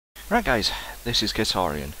Right guys, this is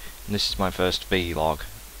Kitorian, and this is my first vlog.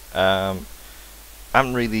 I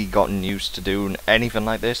haven't really gotten used to doing anything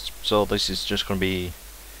like this, so this is just going to be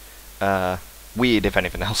weird if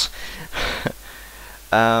anything else.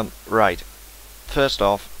 Right, first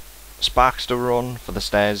off, Sparkster run for the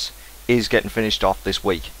stairs is getting finished off this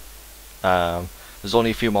week. There's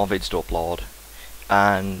only a few more vids to upload,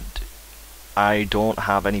 and I don't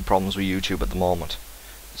have any problems with YouTube at the moment,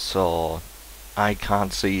 so I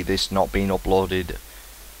can't see this not being uploaded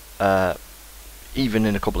even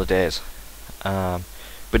in a couple of days,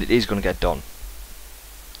 but it is going to get done.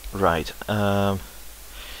 Right,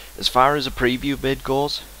 as far as a preview vid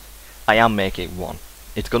goes, I am making one.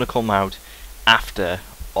 It's going to come out after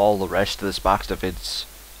all the rest of the Sparkster vids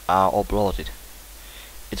are uploaded.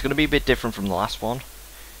 It's going to be a bit different from the last one,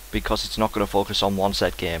 because it's not going to focus on one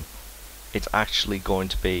set game. It's actually going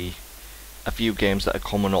to be a few games that are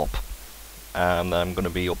coming up that I'm going to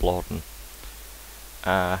be uploading.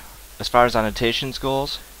 As far as annotations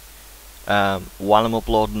goes, while I'm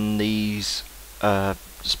uploading these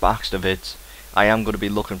Sparkster vids, I am going to be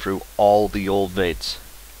looking through all the old vids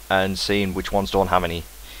and seeing which ones don't have any.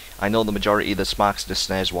 I know the majority of the Sparkster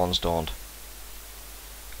SNES ones don't.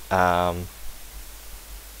 I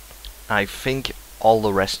think all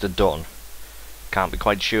the rest are done. Can't be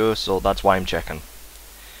quite sure, so that's why I'm checking.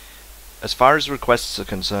 As far as requests are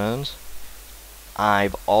concerned,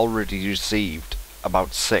 I've already received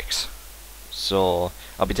about 6, so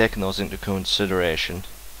I'll be taking those into consideration.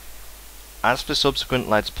 As for subsequent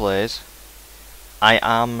Let's Plays, I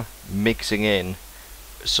am mixing in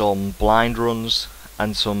some blind runs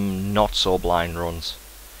and some not so blind runs.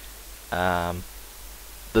 The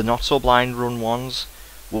not so blind run ones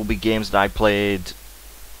will be games that I played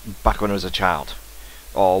back when I was a child,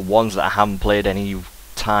 or ones that I haven't played any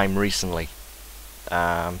time recently.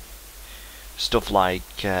 Stuff like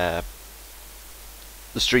the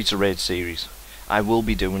Streets of Rage series. I will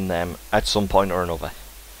be doing them at some point or another.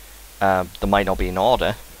 They might not be in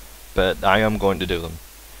order, but I am going to do them.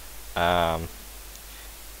 I'll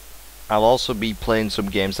also be playing some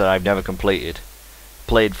games that I've never played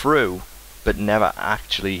through, but never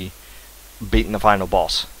actually beaten the final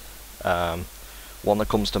boss. One that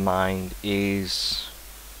comes to mind is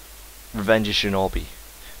Revenge of Shinobi.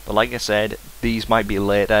 But like I said, these might be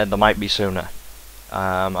later, they might be sooner.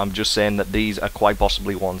 I'm just saying that these are quite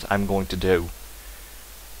possibly ones I'm going to do.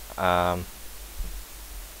 As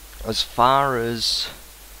far as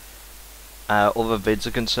other vids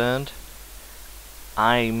are concerned,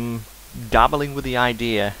 I'm dabbling with the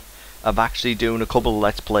idea of actually doing a couple of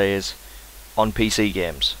Let's Plays on PC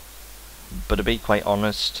games. But to be quite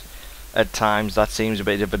honest, at times that seems a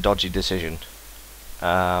bit of a dodgy decision.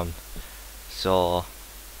 So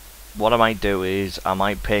what I might do is I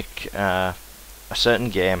might pick a certain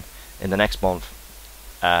game in the next month,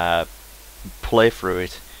 play through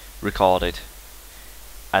it, record it,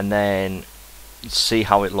 and then see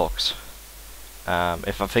how it looks.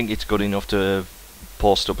 If I think it's good enough to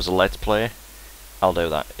post up as a Let's Play, I'll do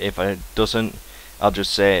that. If it doesn't, I'll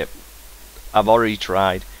just say I've already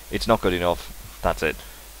tried, it's not good enough, that's it.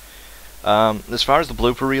 As far as the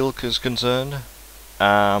blooper reel is concerned,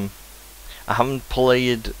 I haven't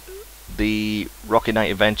played the Rocket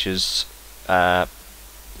Knight Adventures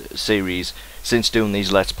series since doing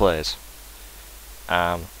these Let's Plays.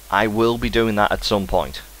 I will be doing that at some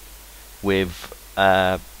point with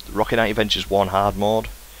Rocket Knight Adventures 1 hard mode,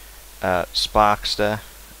 Sparkster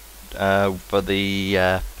for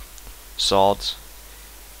the swords,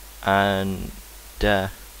 and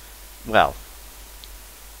well,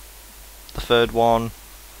 the third one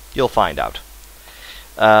you'll find out.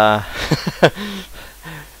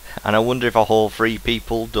 And I wonder if a whole 3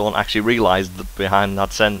 people don't actually realise behind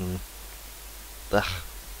that sentence. Ugh.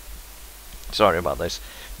 Sorry about this.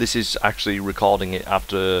 This is actually recording it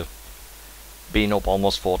after being up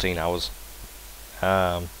almost 14 hours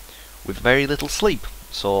with very little sleep,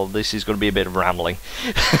 so this is going to be a bit of rambling.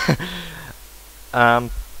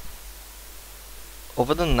 Other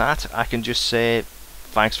than that, I can just say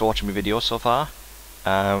thanks for watching my video so far.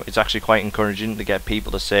 It's actually quite encouraging to get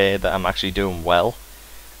people to say that I'm actually doing well.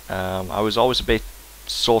 I was always a bit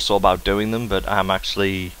so-so about doing them, but I'm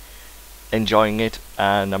actually enjoying it,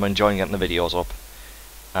 and I'm enjoying getting the videos up.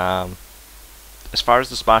 As far as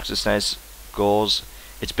the Sparkster SNES goes,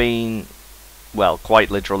 it's been, well,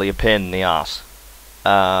 quite literally a pain in the arse.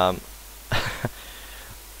 I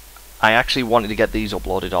actually wanted to get these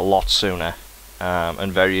uploaded a lot sooner,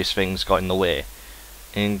 and various things got in the way,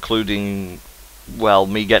 including, well,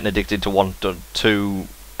 me getting addicted to 1 to 2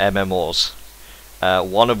 MMOs.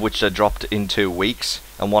 One of which I dropped in 2 weeks,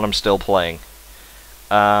 and one I'm still playing.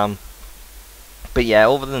 But yeah,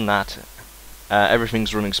 other than that,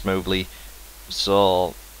 everything's running smoothly.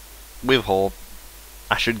 So with hope,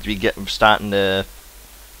 I should be starting to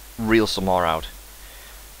reel some more out.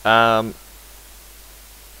 I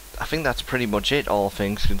think that's pretty much it, all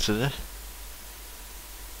things considered.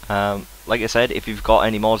 Like I said, if you've got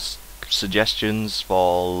any more suggestions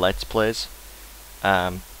for Let's Plays,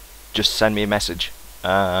 just send me a message.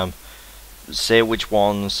 Say which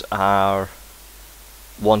ones are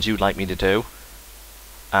ones you'd like me to do,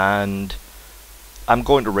 and I'm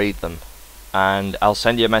going to read them, and I'll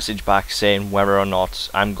send you a message back saying whether or not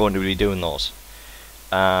I'm going to be doing those.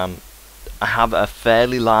 I have a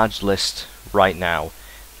fairly large list right now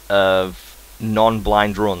of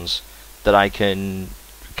non-blind runs that I can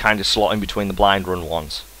kind of slot in between the blind run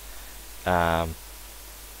ones.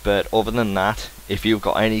 But other than that, if you've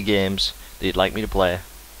got any games that you'd like me to play,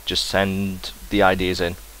 just send the ideas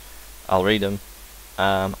in. I'll read them.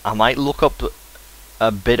 I might look up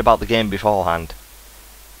a bit about the game beforehand,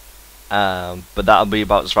 but that'll be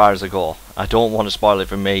about as far as I go. I don't want to spoil it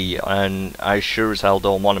for me, and I sure as hell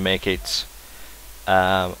don't want to make it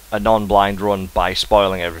a non-blind run by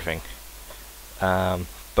spoiling everything.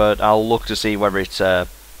 But I'll look to see whether it's a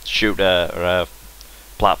shooter or a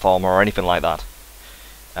platformer or anything like that.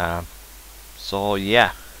 So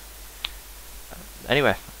yeah.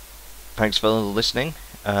 Anyway, thanks for listening.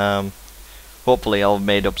 Hopefully I'll have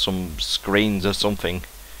made up some screens or something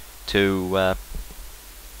to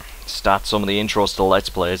start some of the intros to Let's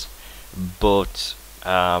Plays, but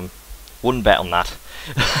wouldn't bet on that.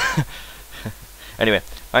 Anyway,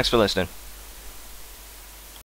 thanks for listening.